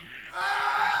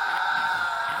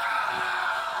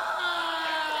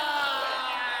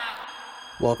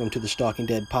Welcome to the Stalking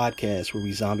Dead podcast, where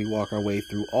we zombie walk our way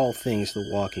through all things The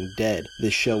Walking Dead.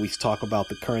 This show, we talk about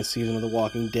the current season of The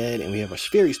Walking Dead, and we have a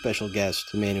very special guest,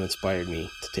 the man who inspired me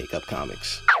to take up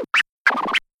comics.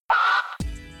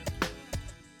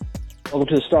 Welcome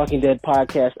to the Stalking Dead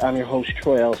podcast. I'm your host,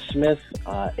 Troy L. Smith,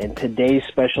 and today's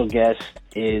special guest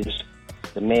is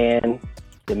the man,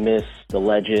 the myth, the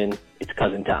legend. It's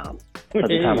Cousin Tom.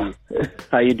 Cousin Tom,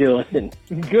 how you doing?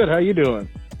 Good. How you doing?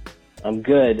 I'm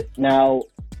good. Now,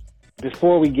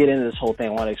 before we get into this whole thing, I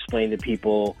want to explain to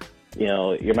people, you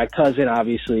know, you're my cousin,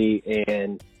 obviously,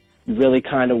 and you really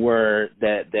kind of were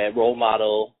that role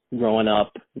model growing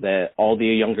up, that all the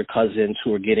younger cousins who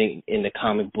were getting into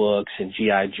comic books and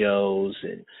G.I. Joes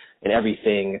and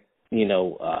everything, you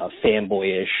know,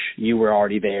 fanboyish. You were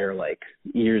already there, like,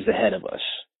 years ahead of us.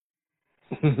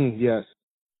 Yes.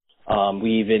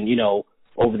 We even, you know,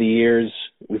 over the years,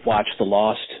 we've watched the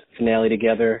Lost finale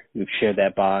together. We've shared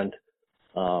that bond.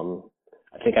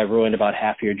 I think I ruined about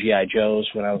half your G.I. Joes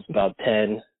when I was about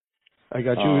 10. I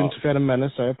got you into Phantom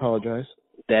Menace. I apologize.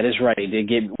 That is right.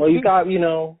 You got, you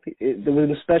know, when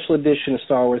the special edition of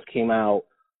Star Wars came out,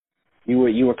 you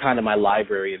were kind of my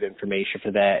library of information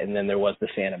for that, and then there was the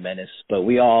Phantom Menace. But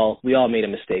we all made a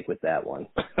mistake with that one.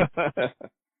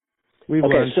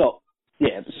 Learned.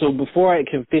 So before I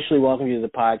can officially welcome you to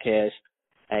the podcast,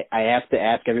 I have to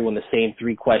ask everyone the same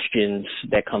three questions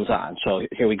that comes on. So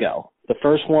here we go. The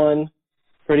first one,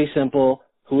 pretty simple.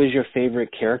 Who is your favorite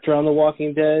character on The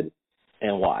Walking Dead,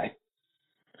 and why?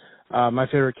 My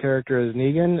favorite character is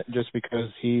Negan, just because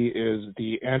he is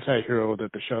the anti-hero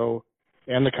that the show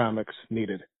and the comics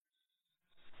needed.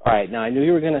 All right. Now, I knew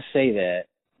you were going to say that,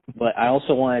 but I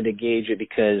also wanted to gauge it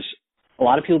because a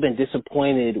lot of people have been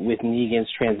disappointed with Negan's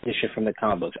transition from the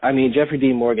comic books. I mean, Jeffrey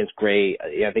Dean Morgan's great.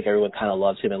 I think everyone kind of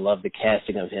loves him and loved the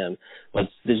casting of him, but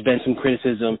there's been some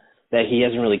criticism that he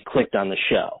hasn't really clicked on the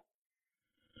show.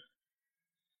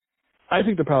 I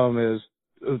think the problem is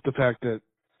the fact that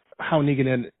how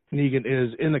Negan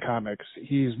is in the comics.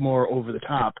 He's more over the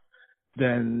top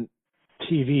than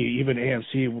TV, even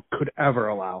AMC, could ever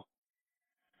allow.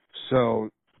 So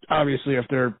obviously, if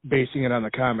they're basing it on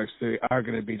the comics, they are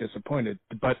going to be disappointed.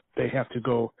 But they have to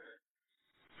go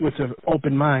with an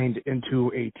open mind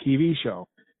into a TV show.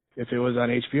 If it was on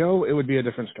HBO, it would be a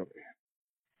different story.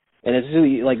 And it's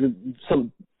really like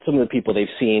some of the people they've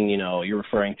seen, you know, you're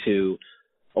referring to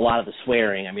a lot of the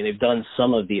swearing. I mean, they've done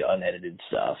some of the unedited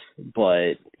stuff,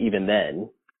 but even then.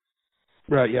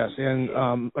 Right, yes. And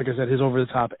like I said, his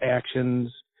over-the-top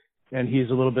actions, and he's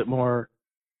a little bit more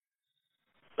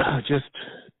just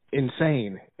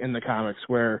insane in the comics,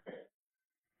 where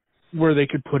they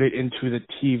could put it into the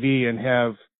TV and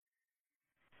have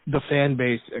the fan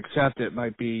base accept it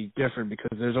might be different,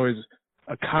 because there's always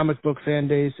a comic book fan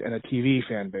base and a TV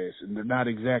fan base, and they're not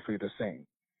exactly the same.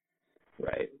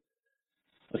 Right.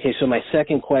 Okay, so my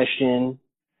second question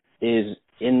is,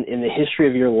 in the history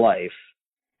of your life,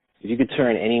 if you could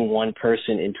turn any one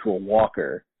person into a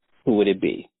walker, who would it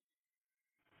be?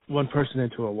 One person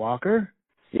into a walker?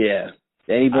 Yeah.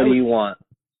 Anybody you want.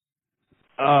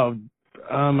 I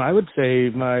would say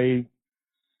the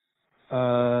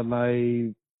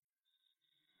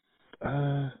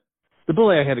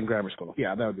bully I had in grammar school.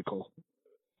 Yeah, that would be cool.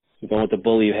 You're going with the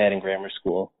bully you had in grammar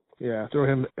school. Yeah, throw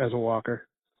him as a walker.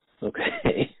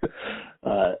 Okay.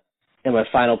 And my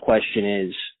final question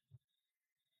is,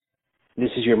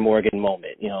 this is your Morgan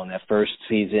moment. You know, in that first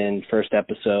season, first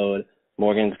episode,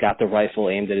 Morgan's got the rifle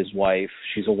aimed at his wife.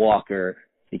 She's a walker.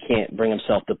 He can't bring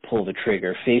himself to pull the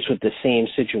trigger. Faced with the same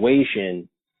situation,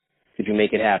 could you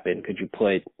make it happen? Could you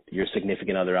put your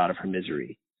significant other out of her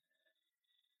misery?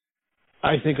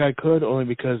 I think I could, only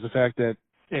because the fact that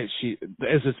as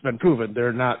it's been proven,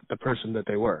 they're not the person that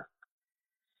they were.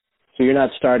 So you're not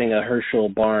starting a Herschel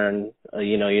barn.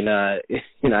 You know, you're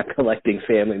not collecting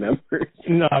family members.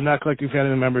 No, I'm not collecting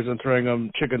family members and throwing them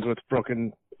chickens with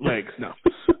broken legs. No.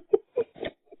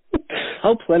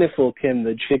 How plentiful can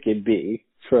the chicken be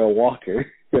for a walker?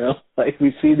 You know, like,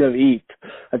 we see them eat.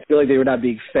 I feel like they were not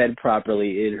being fed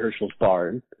properly in Herschel's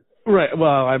barn. Right.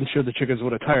 Well, I'm sure the chickens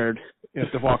would have tired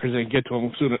if the walkers didn't get to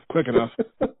them quick enough.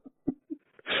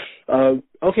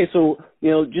 Okay, so, you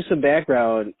know, just some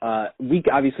background. We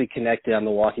obviously connected on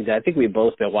The Walking Dead. I think we've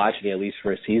both been watching it at least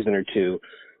for a season or two.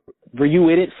 Were you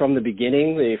in it from the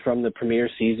beginning, from the premiere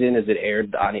season as it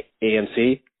aired on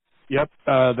AMC? Yep.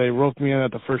 They roped me in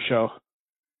at the first show.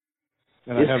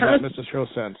 And I have not missed a show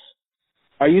since.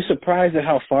 Are you surprised at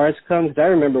how far it's come? Because I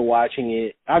remember watching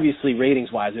it. Obviously,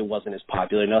 ratings-wise, it wasn't as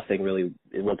popular. Nothing really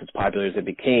it wasn't as popular as it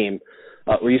became.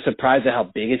 Were you surprised at how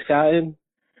big it's gotten?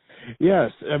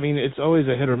 Yes. I mean, it's always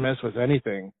a hit or miss with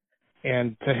anything.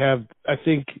 And to have, I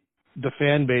think the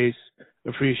fan base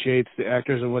appreciates the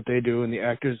actors and what they do, and the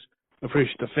actors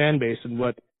appreciate the fan base and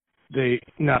what they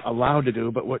not allowed to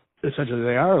do, but what essentially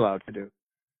they are allowed to do.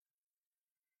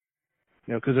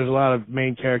 You know, because there's a lot of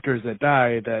main characters that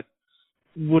die that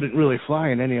wouldn't really fly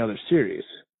in any other series.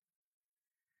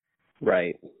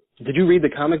 Right. Did you read the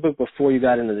comic book before you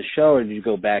got into the show, or did you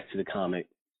go back to the comic?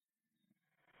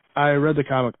 I read the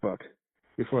comic book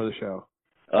before the show.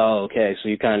 Oh, okay. So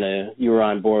you were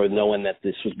on board with knowing that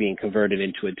this was being converted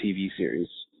into a TV series.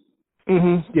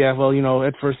 Mm-hmm. Yeah, well, you know,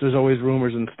 at first there's always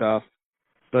rumors and stuff,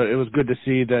 but it was good to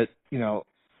see that, you know,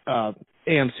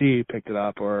 AMC picked it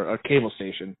up, or a cable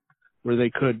station, where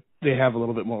they have a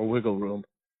little bit more wiggle room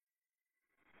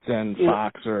than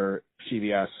Fox or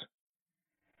CBS.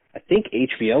 I think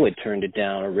HBO had turned it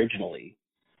down originally.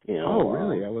 You know, oh,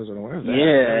 really? I wasn't aware of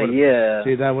that. Yeah.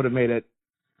 See, that would have made it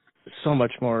so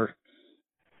much more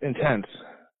intense.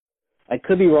 I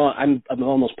could be wrong. I'm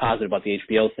almost positive about the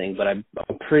HBO thing, but I'm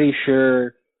pretty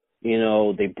sure, you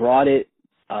know, they brought it.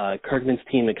 Kirkman's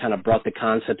team had kind of brought the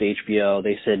concept to HBO.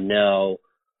 They said no.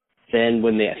 Then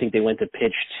I think they went to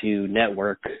pitch to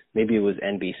network, maybe it was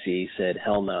NBC, said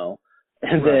hell no.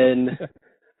 And then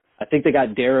I think they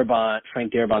got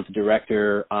Frank Darabont's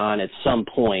director on at some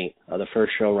point, the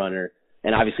first showrunner.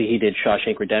 And obviously he did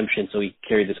Shawshank Redemption, so he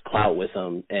carried this clout with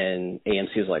him. And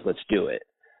AMC was like, let's do it.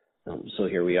 So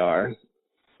here we are.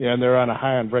 Yeah, and they're on a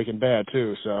high on Breaking Bad,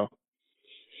 too, so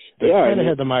they kind of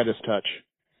had the Midas touch.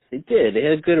 They did. They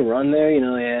had a good run there. You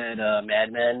know, they had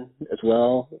Mad Men as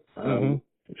well,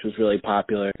 which was really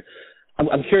popular.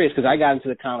 I'm curious because I got into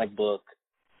the comic book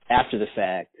after the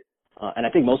fact, and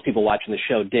I think most people watching the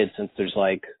show did, since there's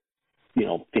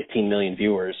 15 million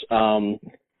viewers.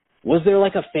 Was there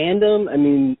like a fandom? I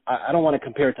mean, I don't want to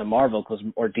compare it to Marvel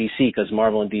or DC, because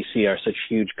Marvel and DC are such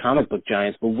huge comic book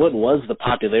giants, but what was the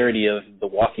popularity of the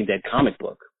Walking Dead comic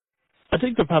book? I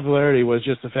think the popularity was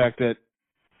just the fact that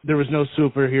there was no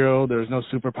superhero, there was no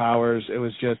superpowers. It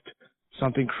was just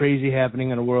something crazy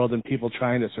happening in the world and people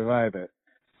trying to survive it.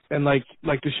 And like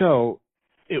the show,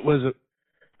 it was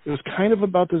kind of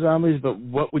about the zombies, but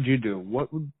what would you do?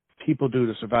 What would people do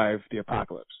to survive the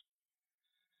apocalypse?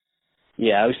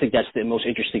 Yeah, I always think that's the most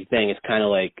interesting thing. It's kind of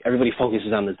like everybody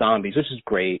focuses on the zombies, which is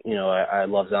great. You know, I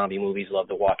love zombie movies, love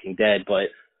The Walking Dead, but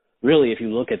really, if you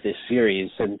look at this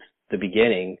series since the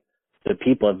beginning, the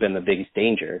people have been the biggest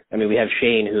danger. I mean, we have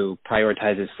Shane, who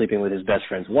prioritizes sleeping with his best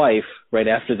friend's wife right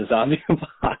after the zombie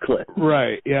apocalypse.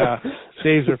 Right, yeah.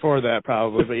 Saves her for that,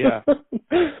 probably, but yeah.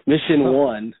 Mission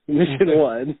one.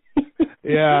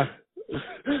 Yeah.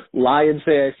 Lie and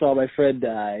say I saw my friend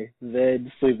die,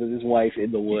 then sleep with his wife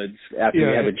in the woods after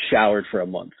they haven't showered for a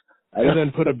month. And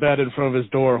then put a bed in front of his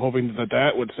door, hoping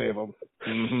that would save him.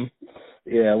 Mm-hmm.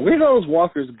 Yeah, where did all those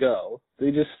walkers go?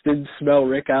 They just didn't smell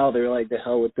Rick out. They were like, the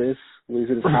hell with this. He's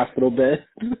in his hospital bed.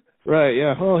 Right,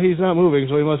 yeah. Well, he's not moving,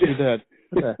 so he must be dead.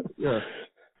 Yeah.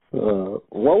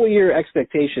 What were your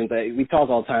expectations? We talk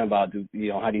all the time about,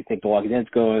 how do you think The Walking Dead's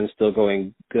going? Still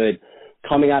going good.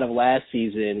 Coming out of last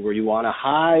season, were you on a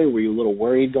high? Were you a little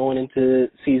worried going into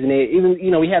season 8?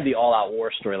 Even, we have the all-out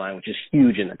war storyline, which is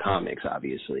huge in the comics,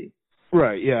 obviously.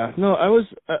 Right, yeah. No,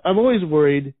 I'm always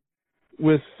worried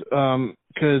with,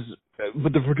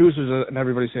 but the producers and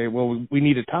everybody say, well, we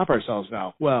need to top ourselves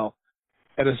now. Well,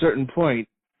 at a certain point,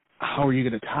 how are you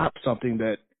going to top something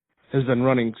that has been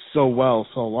running so well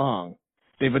so long?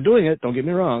 They've been doing it, don't get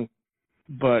me wrong,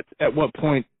 but at what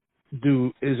point is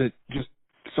it just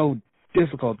so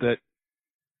difficult that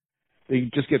they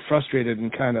just get frustrated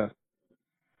and kind of,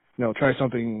 try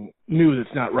something new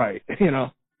that's not right, I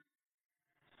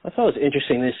thought it was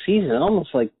interesting this season, almost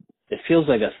like it feels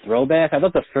like a throwback. I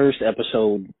thought the first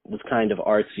episode was kind of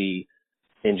artsy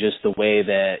in just the way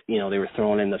that, they were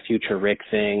throwing in the future Rick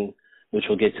thing, which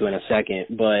we'll get to in a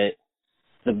second. But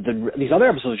these other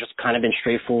episodes just kind of been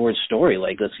straightforward story.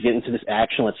 Like, let's get into this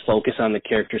action. Let's focus on the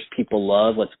characters people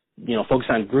love. Let's, focus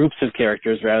on groups of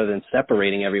characters rather than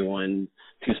separating everyone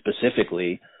too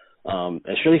specifically.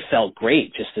 It's really felt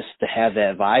great just to have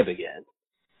that vibe again.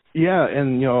 Yeah,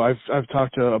 and I've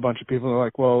talked to a bunch of people who are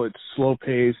like, well, it's slow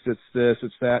paced, it's this,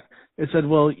 it's that. It said,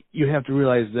 well, you have to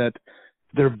realize that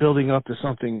they're building up to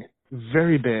something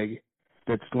very big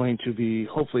that's going to be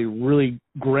hopefully really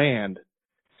grand.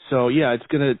 So yeah, it's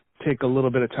going to take a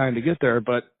little bit of time to get there.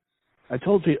 But I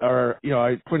told people,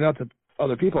 I pointed out to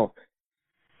other people.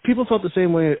 People felt the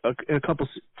same way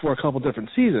for a couple different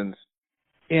seasons,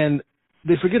 and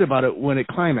they forget about it when it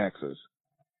climaxes.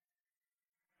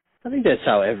 I think that's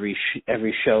how every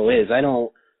show is.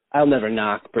 I'll never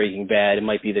knock Breaking Bad. It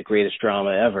might be the greatest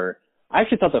drama ever. I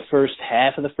actually thought the first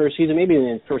half of the first season, maybe even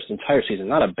the first entire season,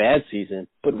 not a bad season,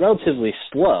 but relatively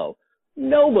slow.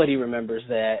 Nobody remembers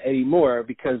that anymore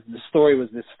because the story was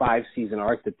this 5-season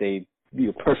arc that they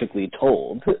perfectly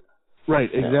told. Right,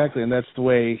 exactly, and that's the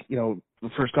way, the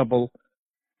first couple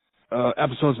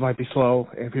episodes might be slow,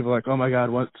 and people are like, oh my God,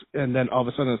 what? And then all of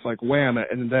a sudden it's like wham,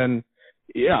 and then,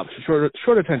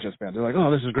 short attention span. They're like, oh,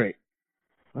 this is great.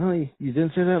 Well, you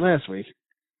didn't say that last week.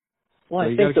 Well, so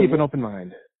you got to keep an open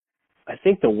mind. I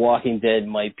think The Walking Dead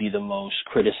might be the most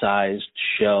criticized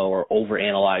show or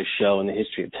overanalyzed show in the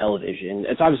history of television.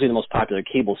 It's obviously the most popular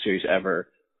cable series ever,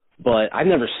 but I've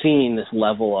never seen this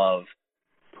level of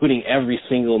putting every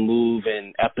single move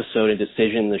and episode and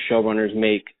decision the showrunners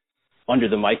make under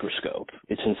the microscope.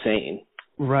 It's insane.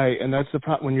 Right, and that's the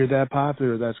problem. When you're that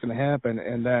popular, that's going to happen.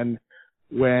 And then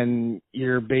when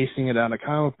you're basing it on a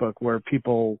comic book where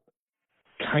people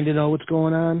kind of know what's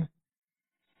going on,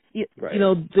 right.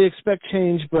 They expect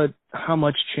change, but how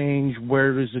much change?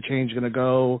 Where is the change going to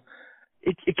go?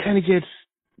 It kind of gets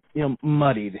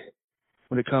muddied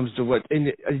when it comes to what. And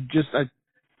I just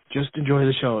enjoy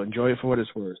the show. Enjoy it for what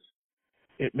it's worth.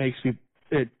 It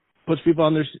puts people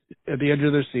on at the edge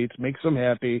of their seats, makes them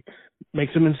happy,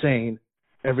 makes them insane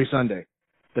every Sunday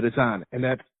that it's on, and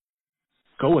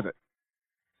go with it.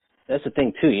 That's the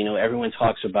thing too. Everyone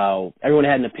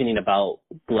had an opinion about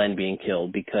Glenn being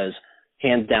killed because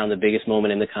hands down the biggest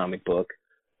moment in the comic book,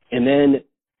 and then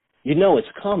it's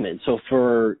coming. So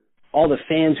for all the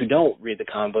fans who don't read the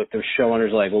comic book, the showrunners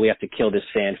are like, well, we have to kill this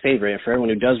fan favorite, and for everyone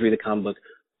who does read the comic book,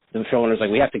 the showrunner's like,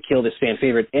 we have to kill this fan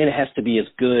favorite, and it has to be as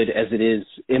good as it is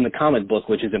in the comic book,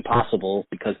 which is impossible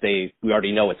because we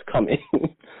already know it's coming.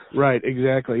 Right,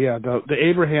 exactly. Yeah, the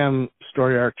Abraham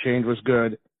story arc change was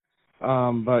good,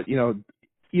 but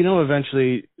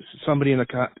eventually somebody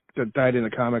that died in the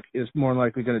comic is more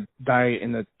likely going to die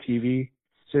in the TV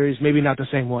series. Maybe not the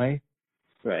same way,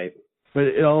 right? But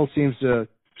it all seems to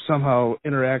somehow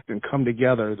interact and come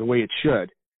together the way it should.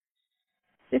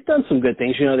 They've done some good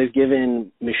things. They've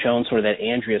given Michonne sort of that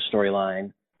Andrea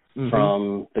storyline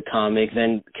from the comic.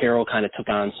 Then Carol kind of took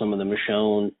on some of the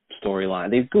Michonne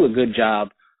storyline. They do a good job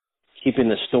keeping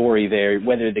the story there,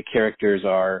 whether the characters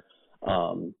are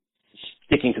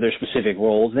sticking to their specific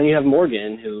roles. Then you have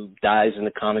Morgan, who dies in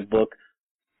the comic book.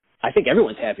 I think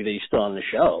everyone's happy that he's still on the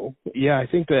show. Yeah, I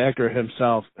think the actor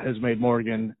himself has made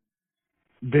Morgan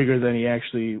bigger than he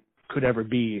actually could ever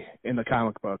be in the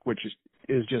comic book, which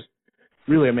is just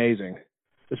really amazing,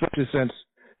 especially since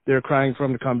they're crying for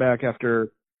him to come back after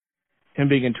him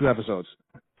being in 2 episodes.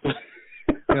 It's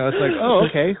like, oh,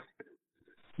 okay.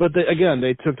 But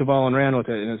they took the ball and ran with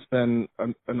it, and it's been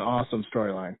an awesome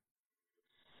storyline.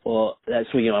 Well, that's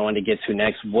what I wanted to get to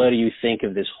next. What do you think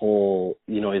of this whole,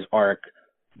 his arc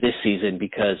this season?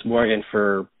 Because Morgan,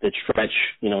 for the stretch,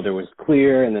 there was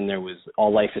Clear, and then there was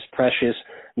All Life is Precious.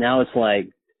 Now it's like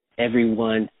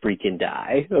everyone freaking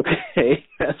die. Okay,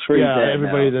 that's where he's at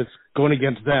everybody now. that's going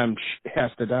against them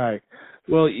has to die.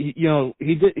 Well, he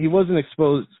wasn't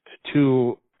exposed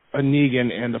to a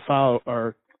Negan and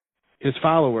his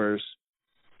followers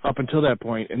up until that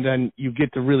point, and then you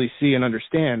get to really see and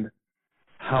understand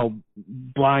how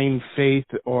blind faith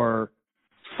or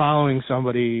following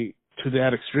somebody to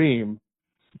that extreme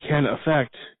can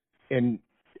affect and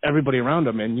everybody around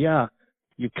them. And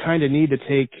you kind of need to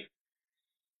take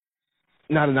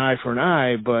not an eye for an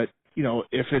eye, but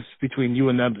if it's between you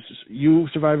and them, you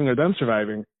surviving or them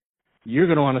surviving, you're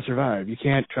going to want to survive. You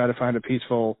can't try to find a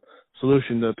peaceful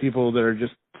solution to people that are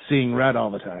just seeing red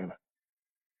all the time.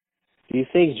 Do you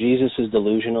think Jesus is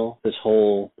delusional? This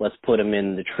whole, let's put him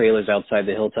in the trailers outside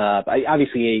the hilltop.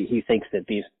 Obviously, he thinks that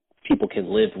these people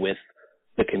can live with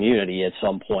the community at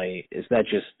some point. Is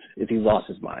he lost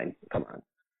his mind? Come on.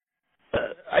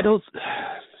 I don't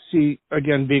see,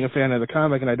 again, being a fan of the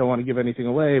comic, and I don't want to give anything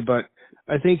away, but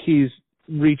I think he's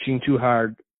reaching too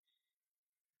hard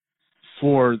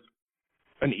for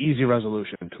an easy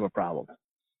resolution to a problem,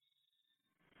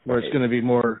 where it's going to be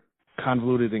more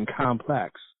convoluted and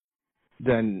complex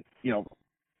than,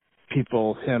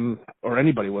 people, him, or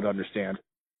anybody would understand.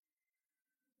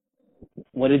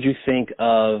 What did you think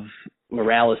of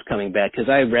Morales coming back? Because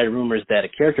I read rumors that a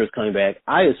character was coming back.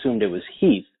 I assumed it was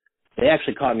Heath. They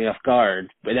actually caught me off guard,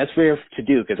 but that's rare to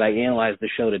do because I analyzed the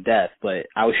show to death, but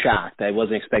I was shocked. I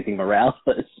wasn't expecting Morales.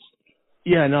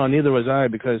 Yeah, no, neither was I,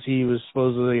 because he was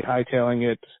supposedly hightailing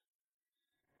it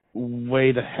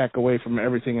way the heck away from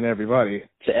everything and everybody.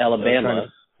 To Alabama.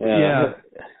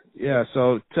 Yeah,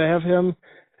 so to have him,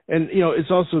 and, it's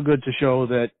also good to show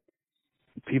that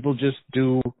people just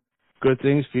do good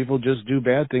things, people just do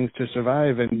bad things to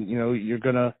survive, and, you're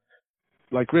going to,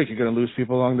 like Rick, you're going to lose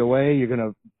people along the way, you're going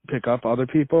to pick up other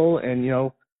people, and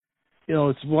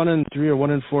it's 1 in 3 or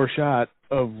 1 in 4 shot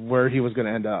of where he was going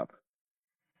to end up.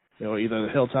 Either the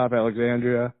Hilltop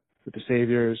Alexandria with the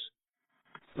Saviors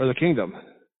or the Kingdom.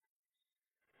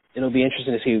 It'll be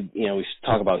interesting to see, we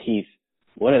talk about Heath.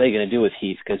 What are they going to do with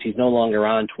Heath? Because he's no longer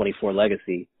on 24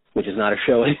 Legacy, which is not a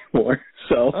show anymore.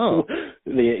 So,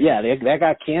 that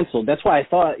got canceled. That's why I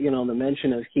thought, the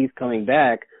mention of Heath coming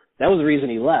back, that was the reason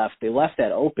he left. They left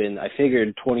that open. I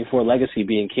figured 24 Legacy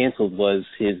being canceled was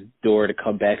his door to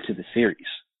come back to the series.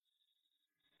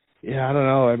 Yeah, I don't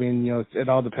know. I mean, it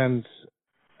all depends.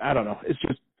 I don't know. It's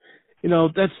just,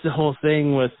 that's the whole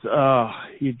thing with,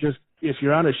 if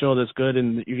you're on a show that's good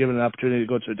and you're given an opportunity to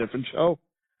go to a different show,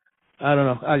 I don't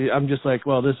know. I'm just like,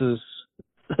 well, this is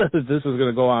this is going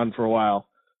to go on for a while.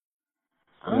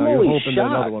 I'm you're always hoping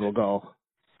shocked. that another one will go.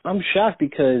 I'm shocked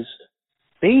because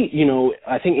they,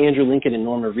 I think Andrew Lincoln and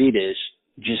Norma Reedus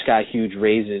just got huge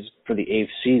raises for the 8th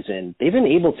season. They've been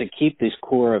able to keep this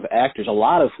core of actors, a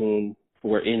lot of whom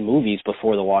were in movies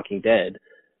before The Walking Dead.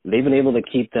 They've been able to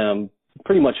keep them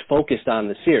pretty much focused on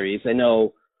the series. I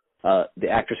know the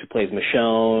actress who plays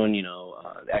Michonne,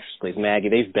 the actress who plays Maggie,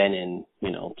 they've been in,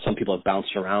 some people have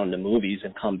bounced around the movies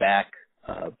and come back,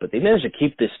 but they managed to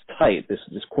keep this tight, this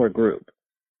core group.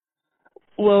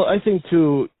 Well, I think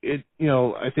too,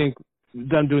 I think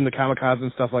them doing the kamikazes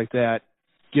and stuff like that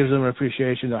gives them an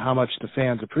appreciation of how much the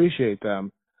fans appreciate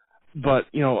them. But,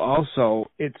 also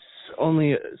it's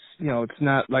only, it's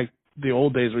not like the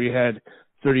old days where you had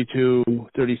 32,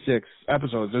 36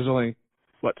 episodes. There's only,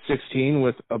 16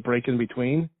 with a break in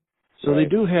between. So Right. They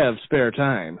do have spare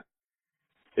time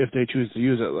if they choose to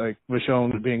use it, like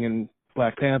Michonne being in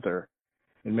Black Panther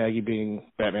and Maggie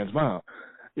being Batman's mom.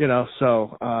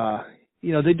 So,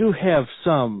 they do have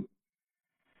some,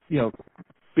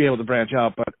 be able to branch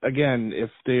out. But again, if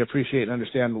they appreciate and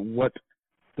understand what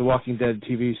the Walking Dead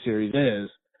TV series is,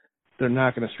 they're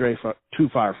not going to stray too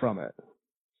far from it.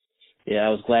 Yeah, I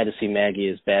was glad to see Maggie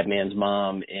as Batman's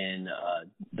mom in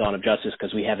Dawn of Justice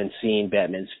because we haven't seen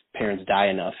Batman's parents die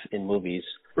enough in movies.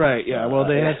 Right, yeah. Well,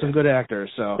 they had some good actors,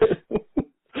 so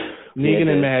Negan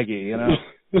and Maggie,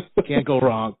 can't go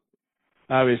wrong.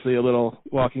 Obviously, a little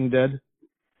Walking Dead.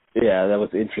 Yeah, that was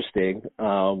interesting.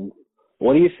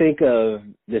 What do you think of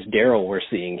this Daryl we're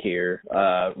seeing here?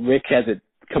 Rick hasn't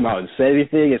come out and said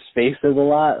anything. His face says a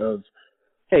lot of,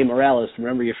 hey, Morales,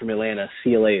 remember you're from Atlanta.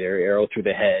 See you later. Arrow through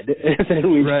the head. And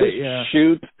then we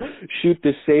shoot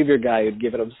this savior guy who'd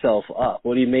given himself up.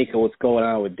 What do you make of what's going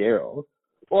on with Daryl?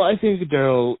 Well, I think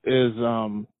Daryl is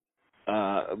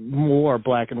more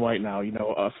black and white now.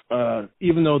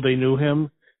 Even though they knew him,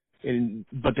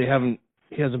 but he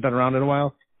hasn't been around in a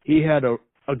while. He had a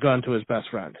gun to his best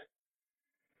friend.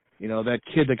 That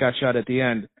kid that got shot at the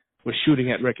end was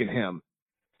shooting at Rick and him.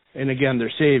 And again,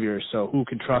 they're saviors, so who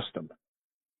can trust them?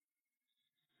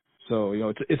 So,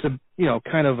 it's a,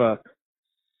 kind of a,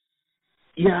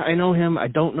 yeah, I know him, I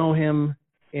don't know him,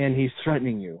 and he's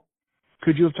threatening you.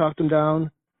 Could you have talked him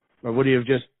down? Or would he have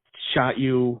just shot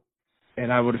you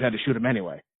and I would have had to shoot him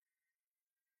anyway?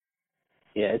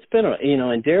 Yeah, it's been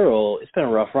and Daryl, it's been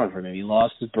a rough run for him. He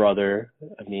lost his brother.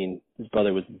 I mean, his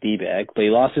brother was D-bag, but he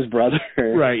lost his brother.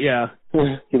 Right, yeah.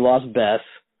 He lost Beth,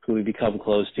 who we become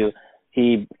close to.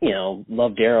 He,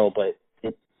 loved Daryl, but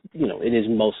it is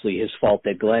mostly his fault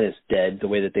that Glenn is dead, the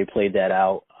way that they played that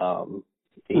out.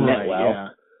 He meant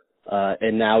well. Yeah.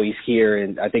 And now he's here,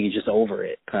 and I think he's just over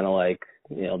it, kind of like,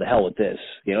 the hell with this.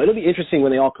 It'll be interesting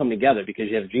when they all come together because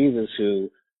you have Jesus who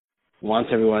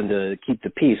wants everyone to keep the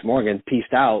peace. Morgan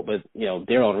pieced out, but,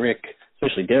 Daryl and Rick,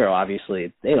 especially Daryl,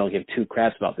 obviously, they don't give two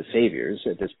craps about the saviors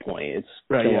at this point. It's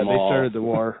right, yeah, they started the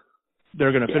war.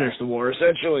 They're going to finish the war,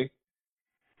 essentially.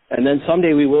 And then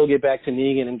someday we will get back to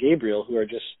Negan and Gabriel, who are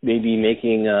just maybe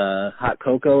making hot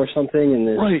cocoa or something in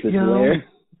this lair.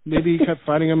 Maybe he kept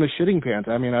finding them as shitting pants.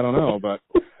 I mean, I don't know, but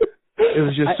it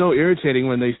was just so irritating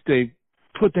when they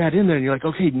put that in there, and you're like,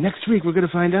 okay, next week we're going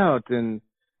to find out. And,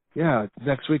 yeah,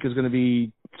 next week is going to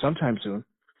be sometime soon.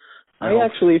 I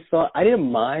actually thought, I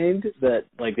didn't mind that,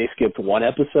 like, they skipped one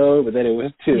episode, but then it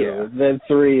was two, then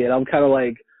three, and I'm kind of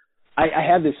like, I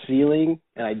have this feeling,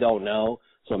 and I don't know,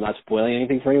 so I'm not spoiling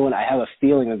anything for anyone. I have a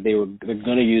feeling that they're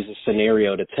going to use a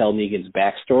scenario to tell Negan's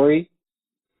backstory,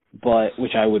 but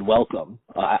which I would welcome.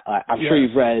 I'm sure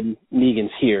you've read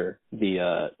Negan's Here,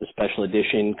 the special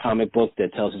edition comic book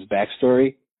that tells his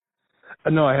backstory.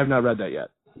 No, I have not read that yet.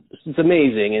 It's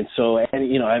amazing, and so I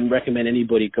recommend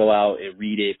anybody go out and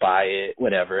read it, buy it,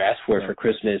 whatever. Ask for it for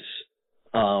Christmas.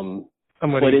 I'm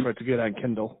waiting for it to get on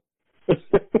Kindle.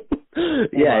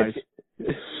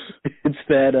 It's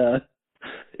that.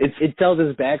 It tells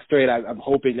his backstory, and I'm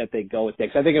hoping that they go with that.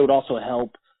 'Cause I think it would also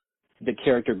help the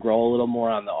character grow a little more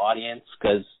on the audience?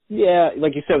 Because, yeah,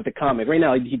 like you said with the comic, right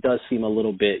now he does seem a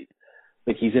little bit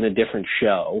like he's in a different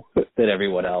show than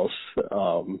everyone else.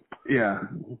 Yeah.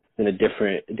 In a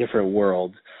different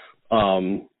world.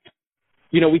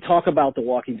 We talk about The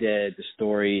Walking Dead, the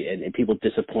story, and people's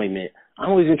disappointment. I'm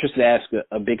always interested to ask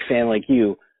a big fan like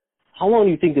you, how long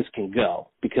do you think this can go?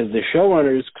 Because the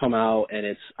showrunners come out,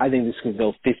 and I think this can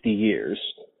go 50 years.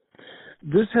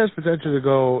 This has potential to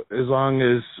go as long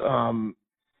as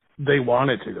they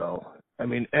want it to go. I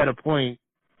mean, at a point,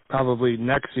 probably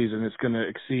next season, it's going to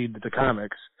exceed the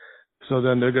comics. So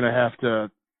then they're going to have to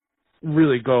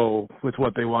really go with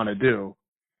what they want to do.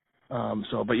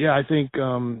 But yeah, I think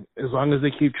as long as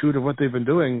they keep true to what they've been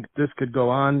doing, this could go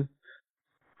on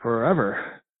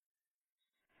forever.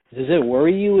 Does it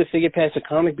worry you if they get past the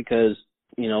comic? Because,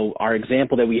 our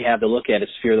example that we have to look at is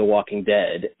Fear the Walking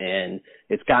Dead, and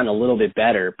it's gotten a little bit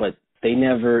better, but they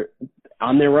never,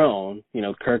 on their own,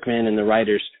 Kirkman and the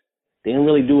writers, they didn't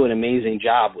really do an amazing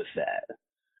job with that.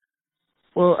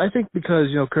 Well, I think because,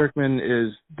 Kirkman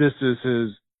this is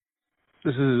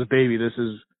his baby. This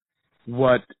is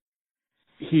what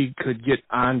he could get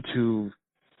onto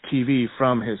TV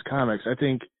from his comics. I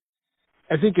think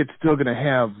it's still going to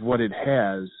have what it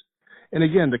has. And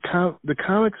again, the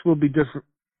comics will be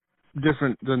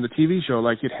different than the TV show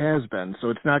like it has been. So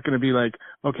it's not going to be like,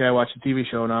 okay, I watched the TV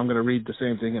show, now I'm going to read the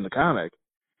same thing in the comic.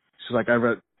 So like I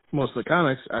read most of the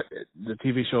comics, the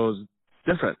TV show is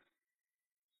different.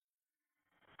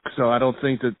 So I don't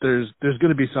think that there's going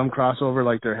to be some crossover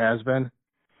like there has been,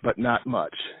 but not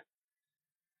much.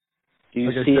 Do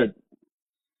you see it?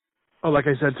 Oh, like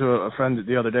I said to a friend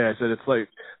the other day, I said it's like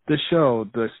this show,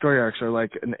 the story arcs are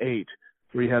like an 8,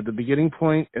 where you have the beginning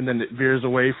point, and then it veers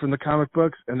away from the comic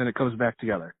books, and then it comes back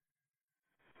together.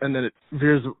 And then it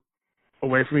veers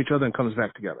away from each other and comes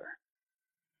back together.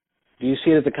 Do you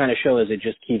see it as the kind of show as it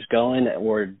just keeps going,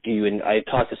 or I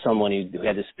talked to someone who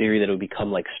had this theory that it would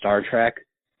become like Star Trek,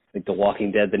 like The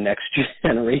Walking Dead, the next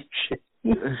generation?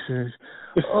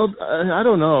 Well, I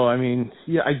don't know. I mean,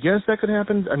 yeah, I guess that could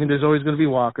happen. I mean, there's always going to be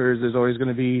walkers. There's always going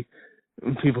to be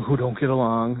people who don't get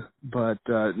along. But,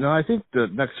 no, I think the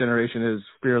next generation is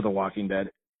Fear the Walking Dead.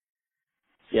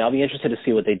 Yeah, I'll be interested to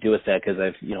see what they do with that because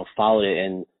I've, followed it,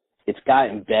 and it's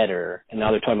gotten better. And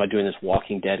now they're talking about doing this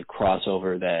Walking Dead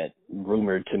crossover that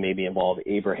rumored to maybe involve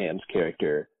Abraham's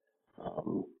character. I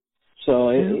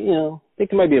think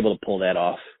they might be able to pull that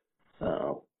off.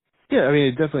 Yeah, I mean,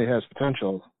 it definitely has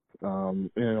potential.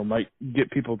 Might get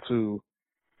people to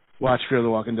watch Fear the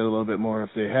Walking Dead a little bit more if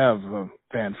they have a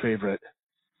fan favorite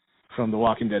from The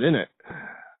Walking Dead in it.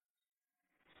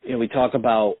 We talk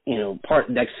about, part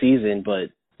next season, but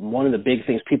one of the big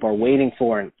things people are waiting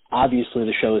for, and obviously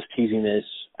the show is teasing this,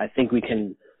 I think we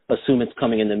can assume it's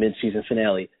coming in the mid-season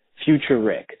finale, Future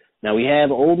Rick. Now, we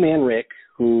have old man Rick,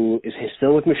 who is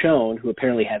still with Michonne, who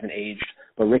apparently hasn't aged,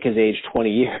 but Rick has aged 20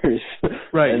 years.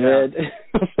 Right. And then,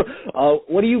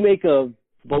 what do you make of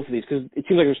both of these? Because it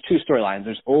seems like there's two storylines.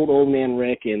 There's old man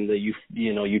Rick in the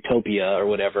Utopia or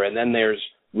whatever, and then there's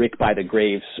Rick by the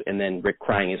graves, and then Rick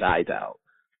crying his eyes out.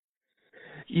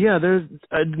 Yeah,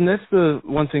 that's the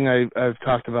one thing I've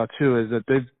talked about too, is that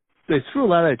they threw a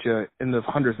lot at you in the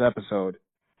 100th episode,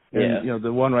 and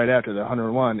the one right after, the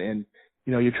 101, and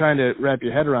you're trying to wrap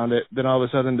your head around it. Then all of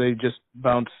a sudden they just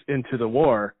bounce into the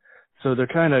war, so they're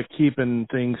kind of keeping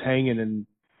things hanging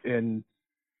and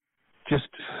just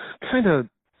kind of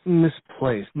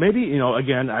misplaced. Maybe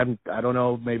again, I don't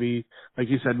know. Maybe like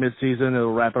you said, mid-season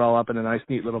it'll wrap it all up in a nice,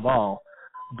 neat little ball,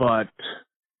 but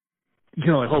you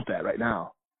can only hope that right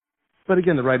now. But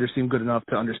again, the writers seem good enough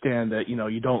to understand that,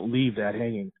 you don't leave that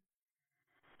hanging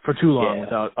for too long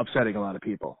without upsetting a lot of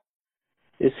people.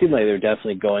 It seemed like they were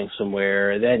definitely going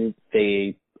somewhere. Then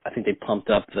I think they pumped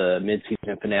up the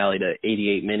mid-season finale to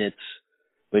 88 minutes,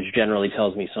 which generally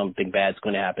tells me something bad's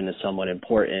going to happen to someone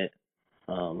important.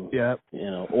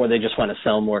 Or they just want to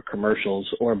sell more commercials,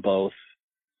 or both.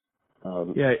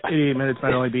 88 minutes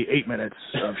might only be 8 minutes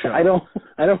of show. I don't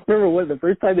remember the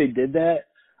first time they did that.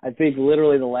 I think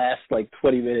literally the last 20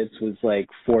 minutes was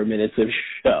 4 minutes of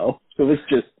show. So it was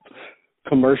just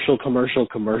commercial.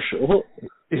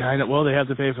 Yeah, I know. Well, they have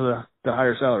to pay for the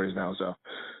higher salaries now, so.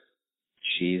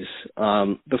 Jeez.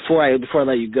 Before I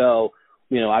let you go,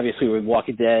 obviously we're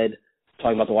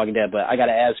talking about The Walking Dead, but I got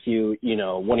to ask you,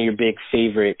 one of your big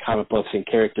favorite comic books and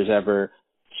characters ever,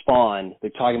 Spawn.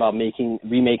 They're talking about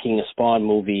remaking a Spawn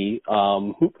movie.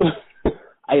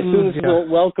 I assume it's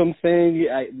a welcome thing.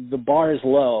 The bar is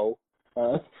low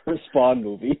for a Spawn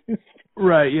movie.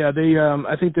 Right, yeah. They,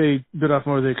 I think they bit off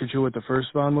more than they could chew with the first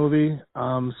Spawn movie.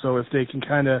 So if they can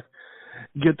kind of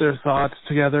get their thoughts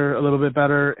together a little bit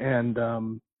better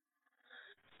and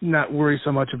not worry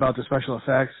so much about the special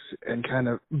effects and kind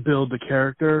of build the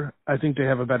character, I think they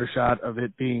have a better shot of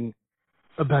it being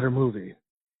a better movie.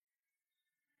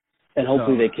 And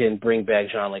hopefully they can bring back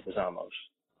John Leguizamo,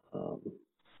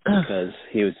 because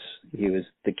he was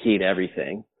the key to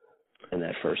everything in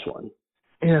that first one.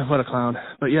 Yeah, what a clown.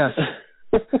 But yes,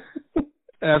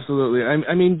 absolutely.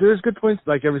 I mean, there's good points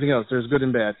like everything else. There's good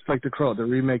and bad. It's like The Crow, the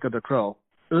remake of The Crow.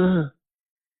 Ugh.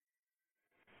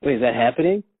 Wait, is that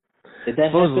happening? Did that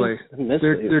Supposedly. happen?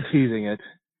 They're teasing it.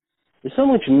 There's so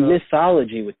much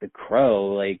mythology with The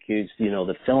Crow. Like, the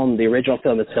original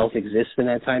film itself exists in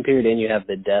that time period, and you have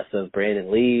the death of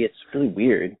Brandon Lee. It's really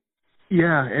weird.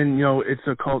 Yeah, and, it's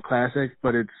a cult classic,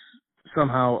 but it's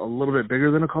somehow a little bit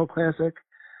bigger than a cult classic.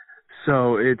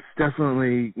 So it's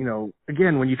definitely,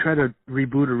 again, when you try to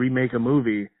reboot or remake a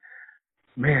movie,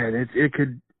 man, it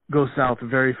could go south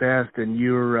very fast, and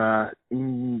you're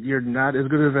not as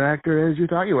good of an actor as you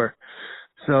thought you were.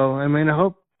 So, I mean, I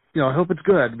hope it's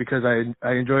good because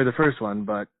I enjoy the first one,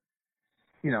 but,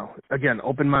 again,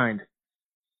 open mind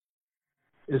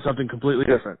is something completely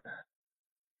different.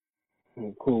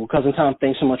 Cool. Cousin Tom,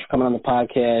 thanks so much for coming on the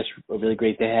podcast. Really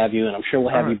great to have you, and I'm sure we'll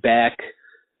have you back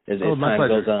as time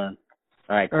goes on.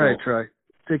 All right, cool. All right, Troy.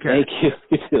 Take care. Thank you.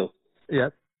 You too. Yeah.